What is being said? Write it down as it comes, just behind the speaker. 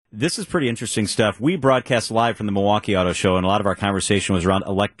This is pretty interesting stuff. We broadcast live from the Milwaukee Auto Show, and a lot of our conversation was around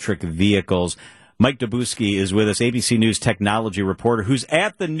electric vehicles. Mike Dobuski is with us, ABC News technology reporter, who's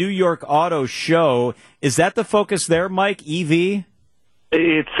at the New York Auto Show. Is that the focus there, Mike, EV?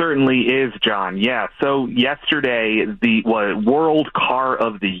 It certainly is, John. Yeah. So yesterday, the World Car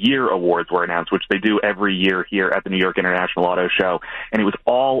of the Year awards were announced, which they do every year here at the New York International Auto Show. And it was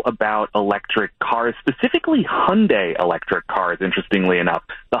all about electric cars, specifically Hyundai electric cars, interestingly enough.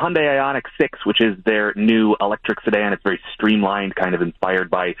 The Hyundai Ioniq 6, which is their new electric sedan. It's very streamlined, kind of inspired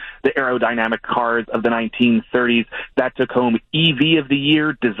by the aerodynamic cars of the 1930s. That took home EV of the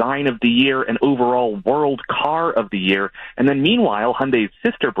Year, Design of the Year, and overall World Car of the Year. And then meanwhile, Hyundai's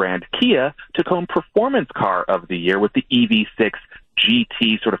sister brand, Kia, took home Performance Car of the Year with the EV6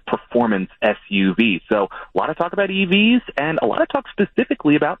 GT sort of performance SUV. So a lot of talk about EVs and a lot of talk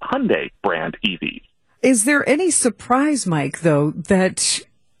specifically about Hyundai brand EVs. Is there any surprise, Mike, though, that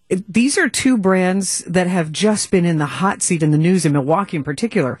these are two brands that have just been in the hot seat in the news in Milwaukee in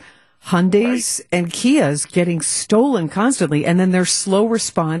particular? Hyundai's and Kia's getting stolen constantly, and then their slow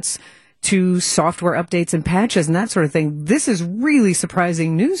response to software updates and patches and that sort of thing. This is really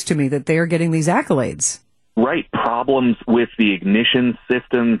surprising news to me that they are getting these accolades. Right. Problems with the ignition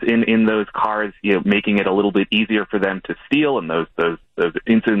systems in those cars, making it a little bit easier for them to steal, and those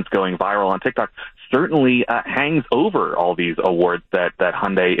incidents going viral on TikTok certainly hangs over all these awards that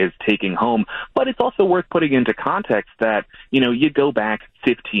Hyundai is taking home. But it's also worth putting into context that, you go back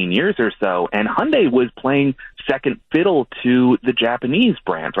 15 years or so, and Hyundai was playing second fiddle to the Japanese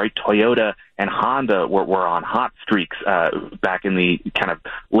brands, right? Toyota and Honda were on hot streaks back in the kind of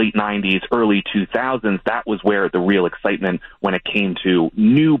late 90s, early 2000s. That was where the real excitement when it came to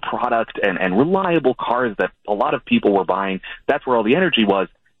new product and reliable cars that a lot of people were buying. That's where all the energy was.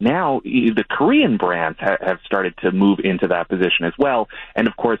 Now, the Korean brands have started to move into that position as well. And,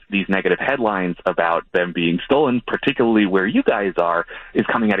 of course, these negative headlines about them being stolen, particularly where you guys are, is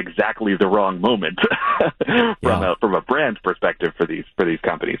coming at exactly the wrong moment from a brand perspective for these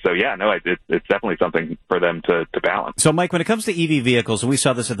companies. So, it's definitely something for them to balance. So, Mike, when it comes to EV vehicles, and we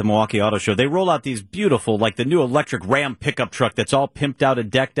saw this at the Milwaukee Auto Show, they roll out these beautiful, like the new electric Ram pickup truck that's all pimped out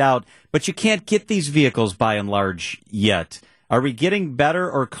and decked out, but you can't get these vehicles by and large yet. Are we getting better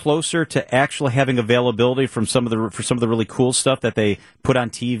or closer to actually having availability for some of the really cool stuff that they put on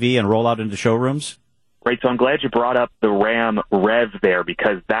TV and roll out into showrooms? Right, so I'm glad you brought up the Ram Rev there,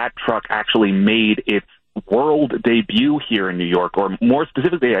 because that truck actually made its world debut here in New York, or more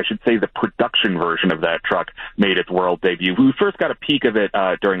specifically, I should say the production version of that truck made its world debut. We first got a peek of it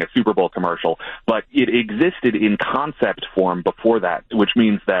during a Super Bowl commercial, but it existed in concept form before that, which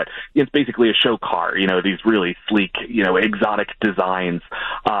means that it's basically a show car, these really sleek, exotic designs,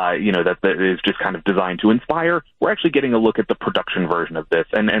 that is just kind of designed to inspire. We're actually getting a look at the production version of this,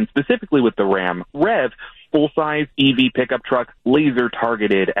 and specifically with the Ram Rev, full-size EV pickup truck,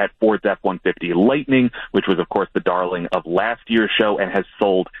 laser-targeted at Ford's F-150 Lightning, which was, of course, the darling of last year's show and has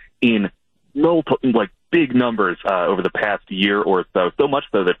sold in big numbers over the past year or so much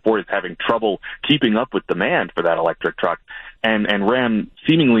so that Ford is having trouble keeping up with demand for that electric truck. And Ram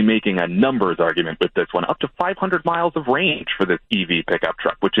seemingly making a numbers argument with this one, up to 500 miles of range for this EV pickup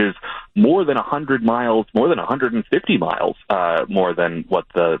truck, which is more than 100 miles, more than 150 miles, more than what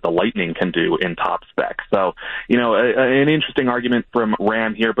the Lightning can do in top spec. So, an interesting argument from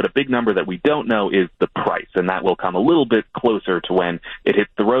Ram here, but a big number that we don't know is the price, and that will come a little bit closer to when it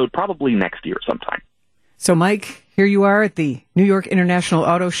hits the road, probably next year sometime. So, Mike, here you are at the New York International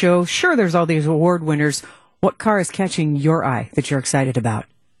Auto Show. Sure, there's all these award winners. What car is catching your eye that you're excited about?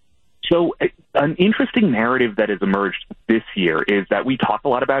 So an interesting narrative that has emerged this year is that we talk a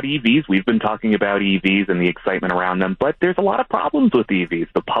lot about EVs. We've been talking about EVs and the excitement around them, but there's a lot of problems with EVs.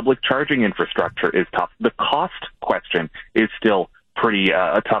 The public charging infrastructure is tough. The cost question is still pretty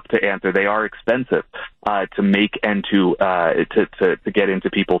tough to answer. They are expensive to make and to get into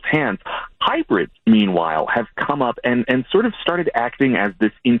people's hands. Hybrids, meanwhile, have come up and sort of started acting as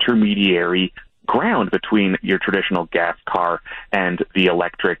this intermediary ground between your traditional gas car and the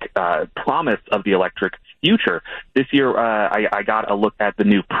electric promise of the electric future. This year, I got a look at the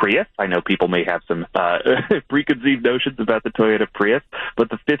new Prius. I know people may have some preconceived notions about the Toyota Prius, but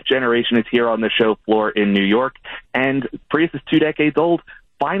the fifth generation is here on the show floor in New York, and Prius is 2 decades old.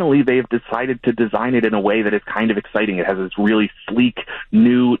 Finally, they've decided to design it in a way that is kind of exciting. It has this really sleek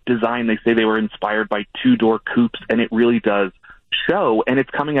new design. They say they were inspired by two-door coupes, and it really does show, and it's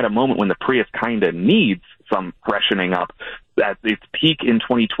coming at a moment when the Prius kind of needs some freshening up. at its peak in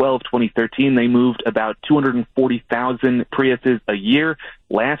 2012, 2013, they moved about 240,000 Priuses a year.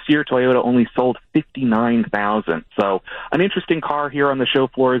 Last year, Toyota only sold 59,000. So an interesting car here on the show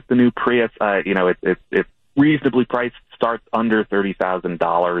floor is the new Prius. It's reasonably priced, starts under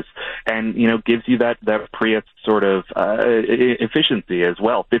 $30,000, and gives you that Prius sort of efficiency as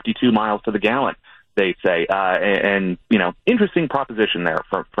well, 52 miles to the gallon, they say, and interesting proposition there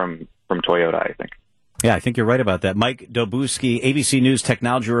from Toyota, I think. Yeah, I think you're right about that. Mike Dobuski, ABC News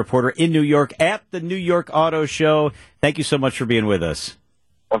technology reporter in New York at the New York Auto Show. Thank you so much for being with us.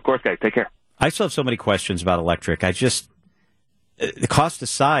 Of course, guys. Take care. I still have so many questions about electric. The cost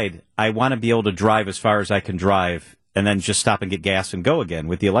aside, I want to be able to drive as far as I can drive and then just stop and get gas and go again.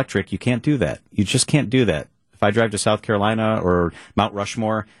 With the electric, you can't do that. You just can't do that. If I drive to South Carolina or Mount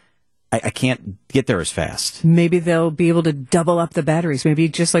Rushmore, I can't get there as fast. Maybe they'll be able to double up the batteries. Maybe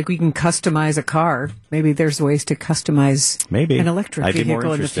just like we can customize a car, maybe there's ways to customize an electric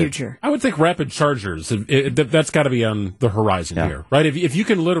vehicle in the future. I would think rapid chargers, that's got to be on the horizon here, right? If you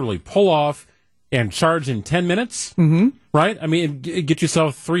can literally pull off and charge in 10 minutes, right? I mean, get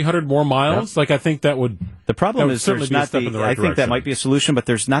yourself 300 more miles. Yep. I think that would. The problem is there's not I think that might be a solution, but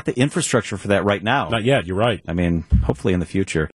there's not the infrastructure for that right now. Not yet. You're right. I mean, hopefully in the future.